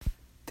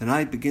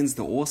Tonight begins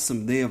the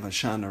awesome day of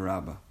Hoshana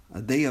Rabbah,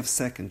 a day of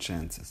second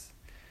chances.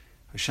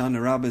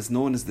 Hoshana Rabbah is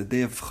known as the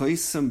day of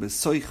Choisem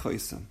B'Soy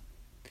Choisem,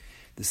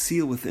 the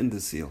seal within the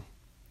seal.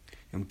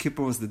 Yom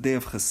Kippur was the day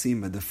of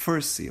Chasima, the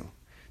first seal,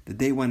 the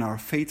day when our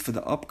fate for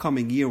the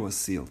upcoming year was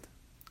sealed.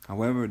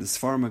 However, the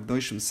Sfarim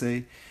HaKadoshim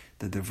say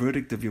that the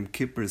verdict of Yom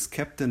Kippur is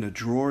kept in a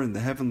drawer in the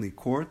heavenly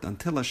court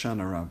until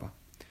Hoshana Rabbah.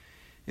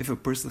 If a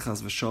person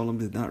Chas v'Shalom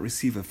did not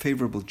receive a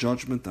favorable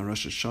judgment on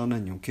Rosh Hashanah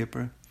and Yom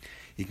Kippur,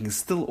 he can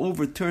still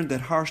overturn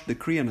that harsh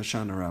decree on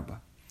Hoshana Rabbah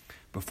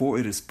before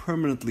it is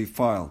permanently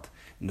filed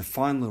in the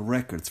final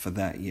records for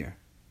that year.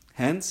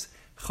 Hence,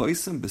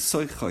 Choisem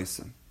B'Soy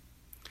Choisem.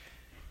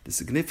 The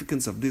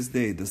significance of this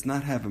day does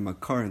not have a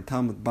makar in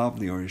Talmud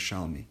Bavli or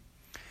Yerushalmi.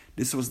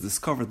 This was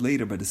discovered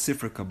later by the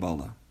Sifra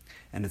Kabbalah,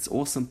 and its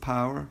awesome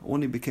power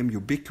only became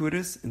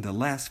ubiquitous in the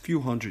last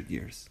few hundred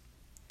years.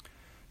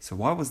 So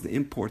why was the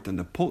import and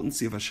the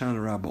potency of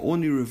Hoshana Rabbah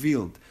only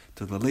revealed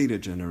to the later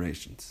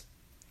generations?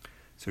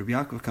 So Rabbi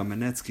Yaakov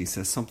Kamenetsky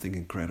says something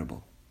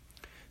incredible.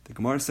 The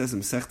Gemara says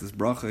in Masechtas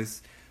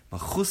Brachos,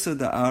 Malchusa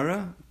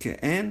da'ara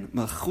ke'en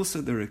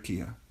Malchusa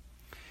da'rekia.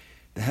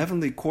 The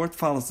heavenly court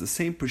follows the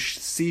same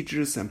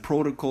procedures and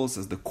protocols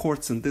as the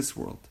courts in this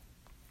world.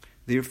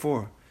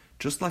 Therefore,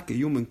 just like a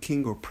human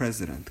king or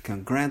president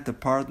can grant a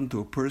pardon to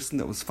a person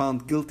that was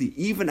found guilty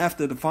even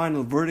after the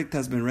final verdict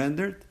has been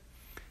rendered,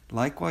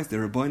 likewise the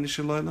Rabbeinu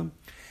Shalom,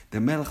 the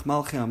Melech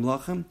Malchei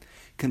Amlachim,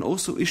 can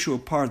also issue a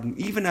pardon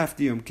even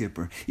after Yom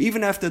Kippur,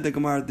 even after the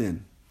Gemar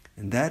Din,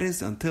 and that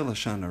is until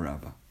Hoshana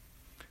Rabbah.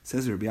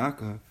 Says Rabbi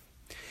Yaakov,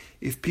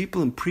 if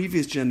people in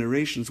previous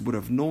generations would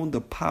have known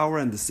the power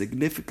and the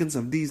significance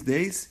of these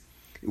days,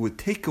 it would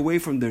take away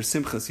from their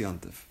Simchas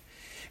Yantiv.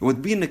 It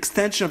would be an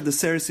extension of the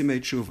Seres Yimei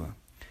Tshuva.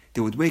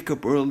 They would wake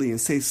up early and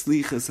say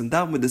Slichas and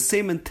daven with the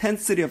same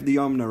intensity of the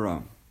Yom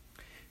Naram.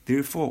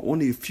 Therefore,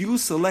 only a few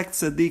select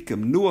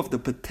tzaddikim knew of the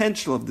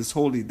potential of this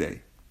holy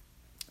day.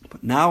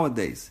 But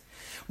nowadays,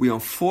 we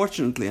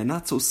unfortunately are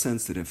not so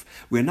sensitive.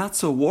 We are not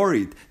so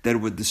worried that it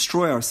would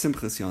destroy our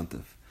Simchas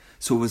Yantiv.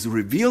 So it was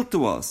revealed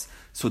to us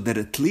so that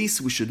at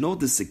least we should know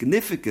the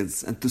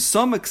significance and to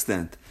some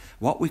extent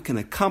what we can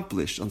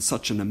accomplish on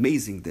such an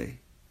amazing day.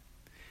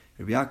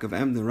 Rabbi Yaakov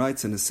Emden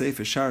writes in the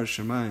Sefer Shar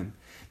Shemayim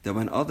that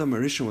when Adam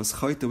Arishon was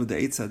choyte with the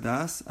Eitz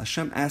Hadas,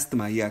 Hashem asked him,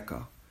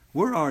 Ayeka,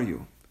 where are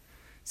you?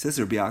 Says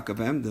Rabbi Yaakov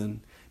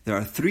Emden, there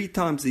are 3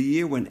 times a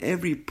year when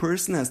every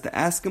person has to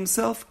ask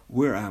himself,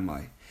 where am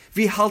I?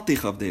 Wie halt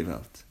ich auf der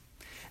Welt?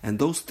 And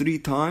those 3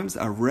 times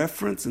are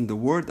referenced in the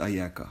word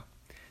Ayeka.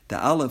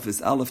 The Aleph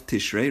is Aleph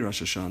Tishrei,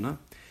 Rosh Hashanah.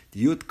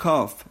 The Yud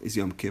Kaf is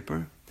Yom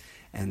Kippur.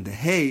 And the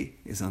Hey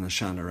is on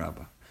Hoshana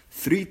Rabbah.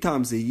 3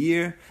 times a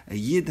year, a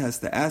Yid has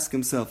to ask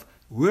himself,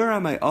 where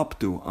am I up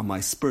to on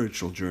my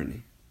spiritual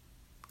journey?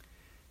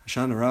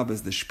 Hoshana Rabbah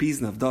is the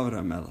Shpizn of David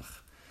HaMelech.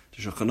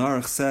 The Shulchan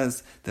Aruch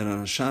says that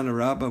on Hoshana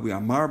Rabbah we are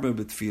marba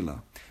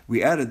b'tefillah.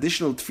 We add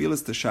additional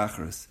tefillahs to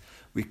Shacharis.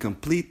 We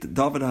complete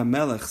David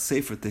HaMelech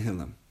Sefer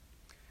Tehillim.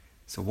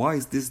 So why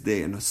is this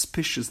day an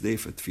auspicious day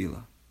for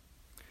tefillah?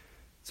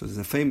 So there's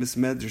a famous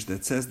medrash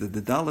that says that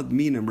the Dalad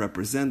Minim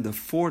represent the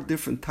 4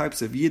 different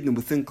types of Yidden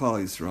within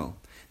Klal Yisrael.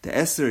 The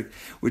Esrog,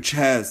 which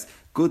has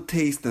good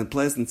taste and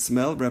pleasant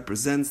smell,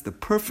 represents the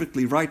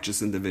perfectly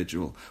righteous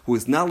individual who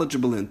is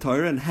knowledgeable in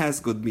Torah and has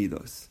good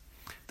midos.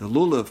 The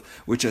Lulav,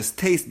 which has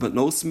taste but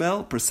no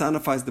smell,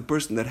 personifies the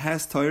person that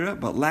has Torah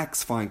but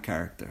lacks fine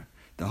character.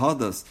 The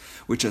Hadas,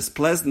 which has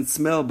pleasant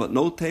smell but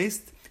no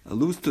taste,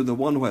 alludes to the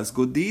one who has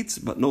good deeds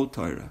but no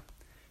Torah.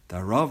 The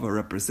Arava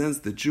represents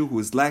the Jew who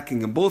is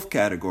lacking in both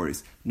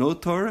categories, no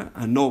Torah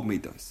and no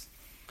midos.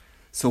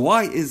 So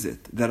why is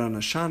it that on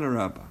Hoshana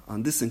Rabbah,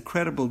 on this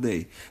incredible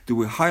day, do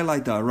we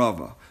highlight the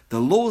Arava, the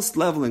lowest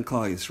level in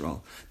Klal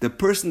Yisrael, the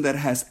person that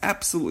has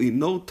absolutely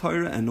no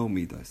Torah and no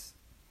midos?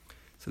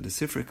 So the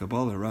Sifra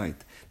Kabbalah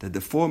write that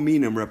the 4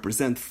 minim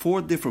represent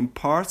 4 different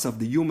parts of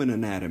the human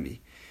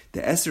anatomy.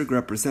 The Esrog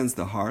represents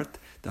the heart,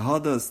 the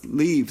Hadas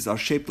leaves are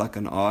shaped like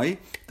an eye,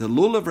 the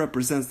Lulav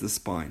represents the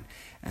spine,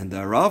 and the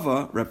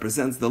Arava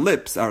represents the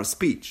lips, our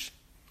speech.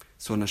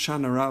 So in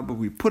Hoshana Rabbah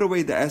we put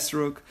away the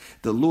Esrog,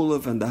 the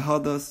Lulav and the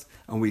Hadas,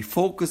 and we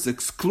focus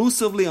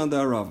exclusively on the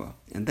Arava.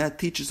 And that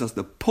teaches us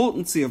the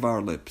potency of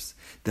our lips,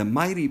 the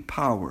mighty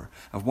power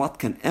of what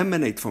can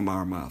emanate from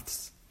our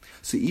mouths.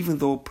 So even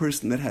though a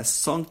person that has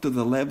sunk to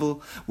the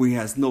level where he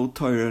has no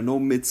Torah, no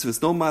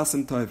mitzvahs, no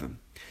Maasim Tovim,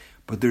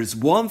 but there's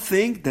one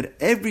thing that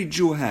every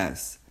Jew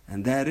has,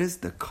 and that is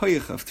the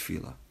koyach of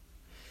tefillah.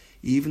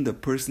 Even the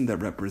person that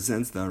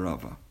represents the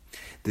Arava,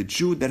 the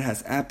Jew that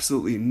has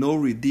absolutely no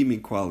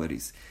redeeming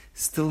qualities,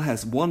 still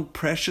has one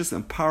precious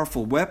and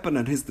powerful weapon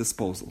at his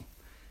disposal,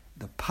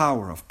 the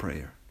power of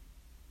prayer.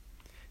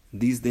 In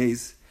these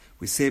days,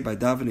 we say by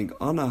davening,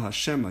 Ana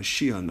Hashem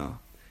Mashiach.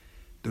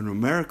 The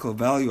numerical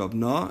value of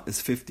Na is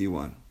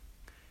 51.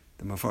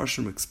 The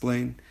Mefarshim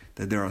explain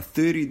that there are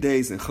 30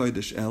 days in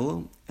Chodesh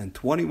Elul and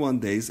 21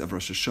 days of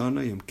Rosh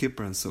Hashanah, Yom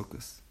Kippur, and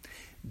Sukkot.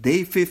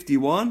 Day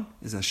 51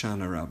 is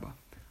Hoshana Rabbah.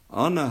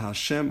 Ana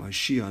Hashem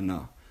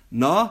Mashiach.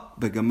 Na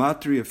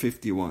begematria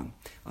 51.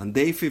 On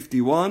day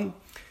 51,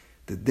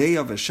 The day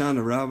of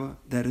Hoshana Rabbah,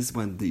 that is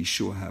when the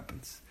Yeshua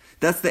happens.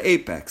 That's the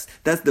apex.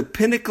 That's the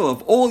pinnacle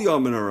of all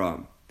Yom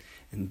Aram.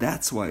 And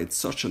that's why it's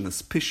such an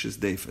auspicious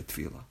day for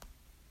Tefillah.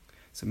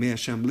 So may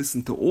Hashem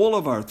listen to all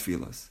of our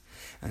Tefillahs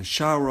and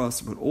shower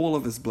us with all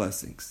of His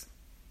blessings.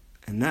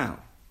 And now,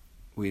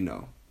 we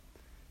know.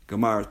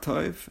 Gemara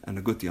Tov and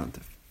a good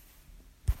Yontif.